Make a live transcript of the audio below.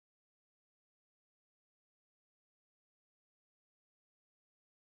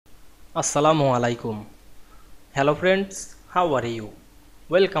Assalamu Walaikum. Hello friends, how are you?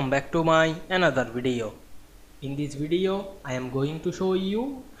 Welcome back to my another video. In this video, I am going to show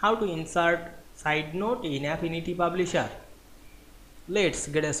you how to insert side note in Affinity Publisher. Let's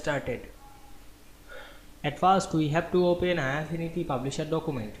get started. At first, we have to open an Affinity Publisher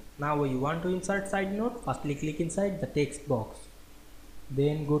document. Now we want to insert side note. Firstly, click inside the text box.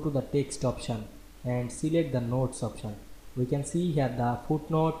 Then go to the text option and select the notes option. We can see here the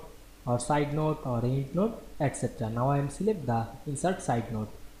footnote or side note or end note, etc. Now I am select the insert side note.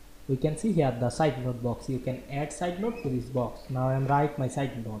 We can see here the side note box. You can add side note to this box. Now I am write my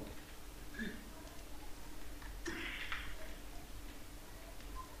side note.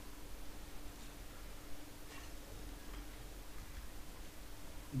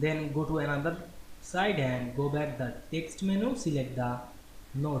 Then go to another side and go back the text menu, select the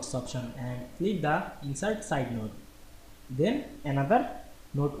notes option and click the insert side note. Then another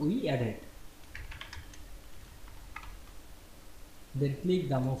note we added. Then click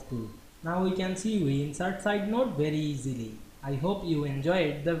the move tool. Now we can see we insert side note very easily. I hope you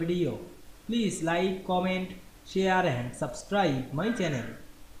enjoyed the video. Please like, comment, share and subscribe my channel.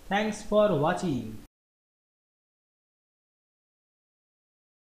 Thanks for watching.